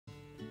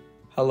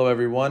Hello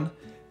everyone,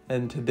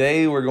 and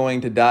today we're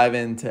going to dive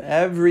into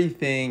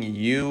everything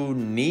you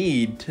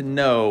need to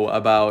know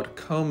about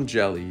comb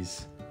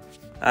jellies.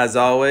 As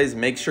always,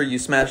 make sure you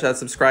smash that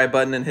subscribe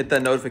button and hit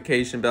that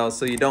notification bell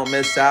so you don't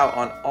miss out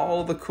on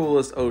all the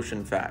coolest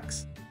ocean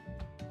facts.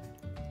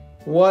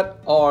 What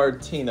are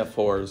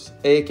ctenophores,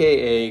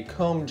 aka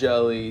comb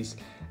jellies,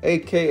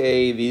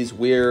 aka these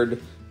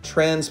weird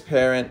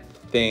transparent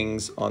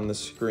things on the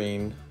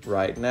screen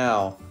right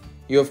now?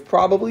 You have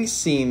probably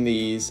seen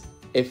these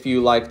if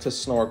you like to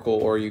snorkel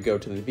or you go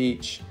to the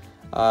beach.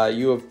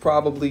 You have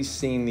probably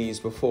seen these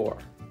before.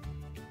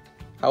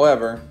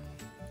 However,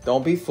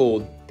 don't be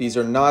fooled. These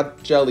are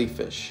not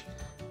jellyfish.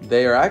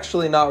 They are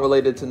actually not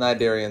related to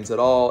cnidarians at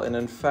all, and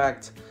in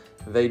fact,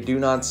 they do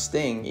not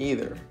sting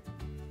either.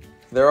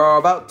 There are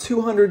about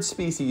 200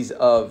 species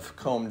of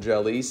comb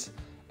jellies,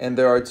 and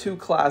there are two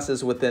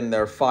classes within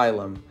their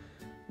phylum,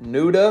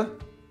 Nuda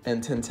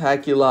and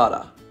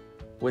Tentaculata.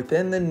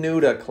 Within the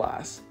Nuda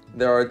class,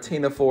 there are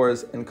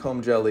ctenophores and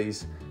comb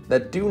jellies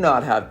that do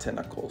not have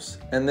tentacles,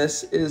 and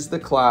this is the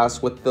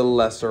class with the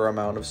lesser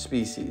amount of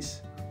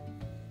species.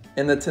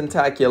 In the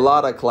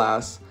Tentaculata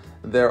class,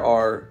 there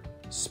are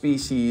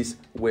species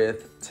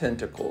with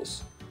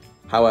tentacles.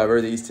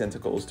 However, these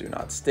tentacles do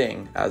not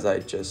sting, as I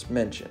just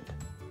mentioned.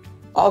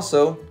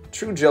 Also,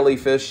 true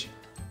jellyfish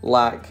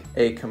lack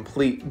a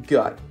complete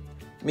gut,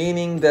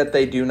 meaning that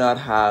they do not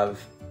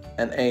have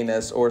an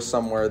anus or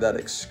somewhere that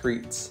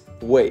excretes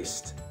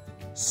waste.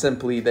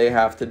 Simply, they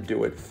have to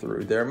do it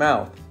through their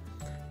mouth.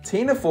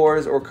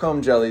 Ctenophores or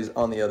comb jellies,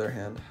 on the other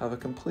hand, have a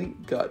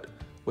complete gut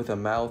with a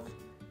mouth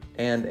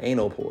and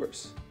anal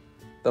pores.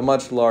 The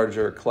much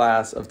larger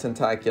class of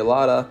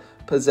Tentaculata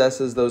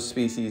possesses those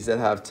species that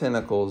have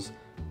tentacles,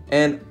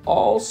 and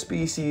all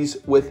species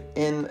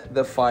within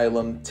the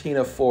phylum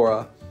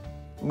Ctenophora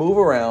move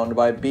around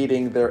by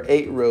beating their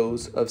 8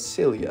 rows of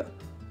cilia,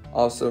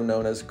 also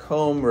known as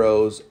comb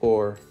rows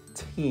or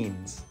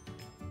teens,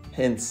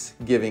 hence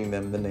giving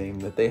them the name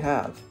that they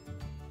have.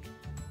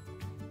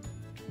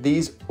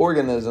 These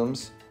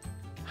organisms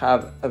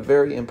have a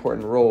very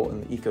important role in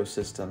the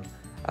ecosystem,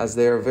 as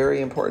they are very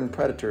important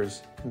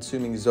predators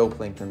consuming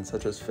zooplankton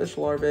such as fish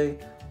larvae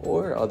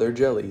or other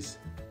jellies.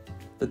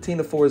 The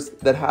ctenophores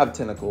that have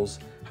tentacles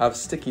have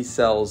sticky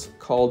cells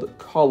called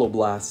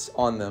colloblasts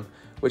on them,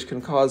 which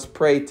can cause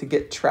prey to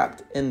get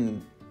trapped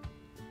in,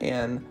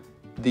 and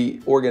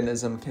the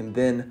organism can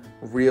then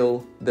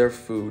reel their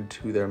food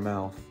to their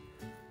mouth.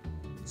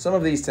 Some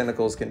of these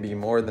tentacles can be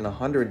more than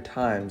 100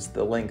 times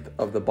the length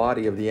of the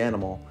body of the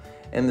animal,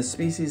 and the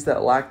species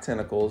that lack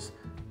tentacles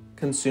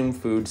consume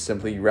food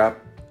simply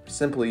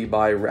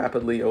by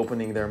rapidly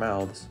opening their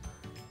mouths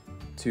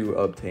to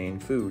obtain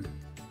food.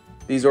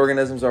 These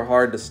organisms are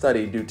hard to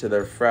study due to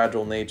their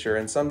fragile nature,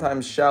 and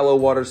sometimes shallow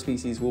water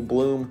species will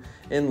bloom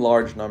in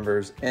large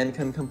numbers and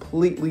can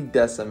completely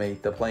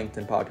decimate the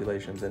plankton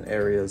populations in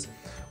areas,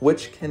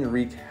 which can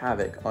wreak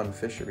havoc on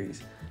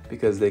fisheries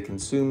because they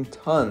consume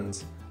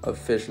tons of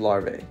fish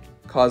larvae,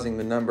 causing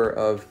the number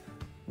of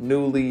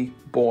newly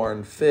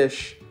born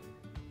fish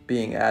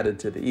being added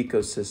to the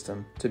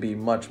ecosystem to be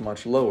much,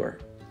 much lower.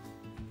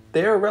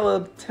 They are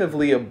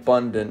relatively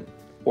abundant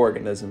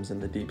organisms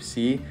in the deep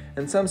sea,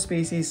 and some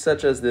species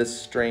such as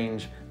this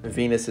strange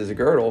Venus's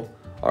girdle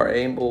are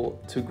able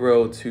to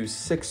grow to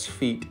 6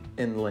 feet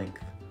in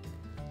length.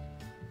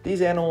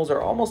 These animals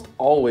are almost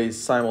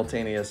always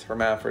simultaneous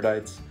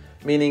hermaphrodites,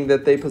 meaning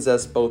that they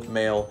possess both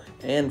male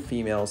and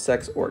female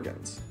sex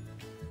organs.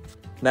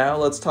 Now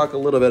let's talk a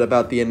little bit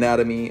about the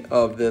anatomy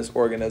of this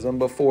organism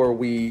before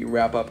we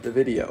wrap up the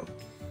video.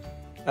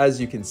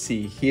 As you can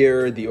see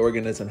here, the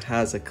organism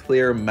has a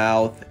clear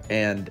mouth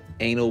and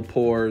anal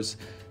pores,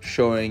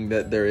 showing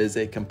that there is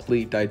a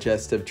complete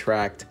digestive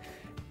tract,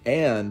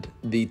 and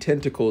the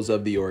tentacles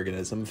of the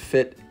organism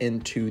fit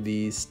into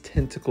these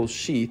tentacle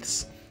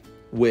sheaths,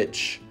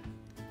 which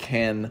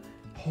can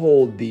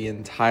hold the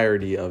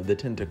entirety of the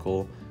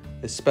tentacle,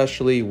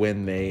 especially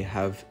when they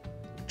have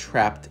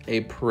trapped a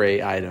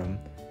prey item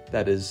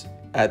that is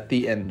at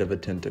the end of a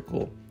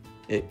tentacle.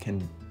 It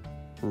can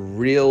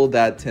reel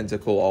that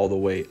tentacle all the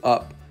way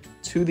up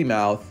to the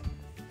mouth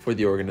for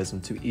the organism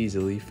to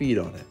easily feed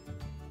on it.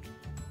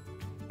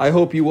 I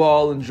hope you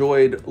all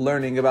enjoyed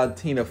learning about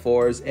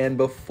ctenophores, and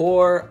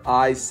before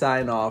I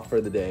sign off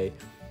for the day,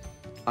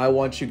 I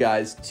want you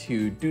guys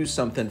to do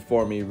something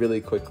for me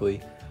really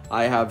quickly.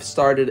 I have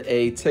started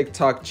a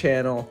TikTok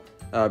account,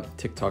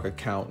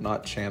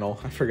 not channel.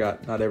 I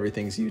forgot, not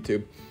everything's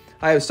YouTube.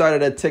 I have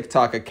started a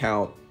TikTok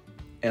account,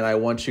 and I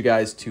want you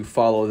guys to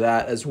follow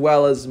that as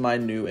well as my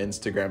new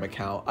Instagram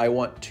account. I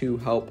want to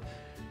help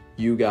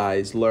you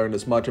guys learn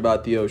as much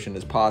about the ocean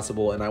as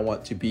possible, and I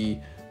want to be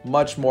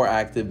much more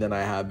active than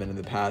I have been in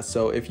the past.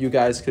 So if you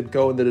guys could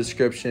go in the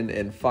description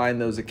and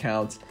find those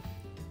accounts,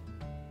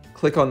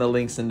 click on the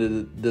links in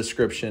the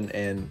description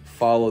and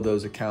follow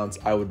those accounts,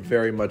 I would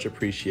very much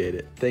appreciate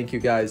it. Thank you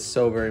guys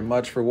so very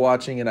much for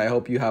watching, and I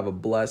hope you have a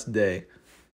blessed day.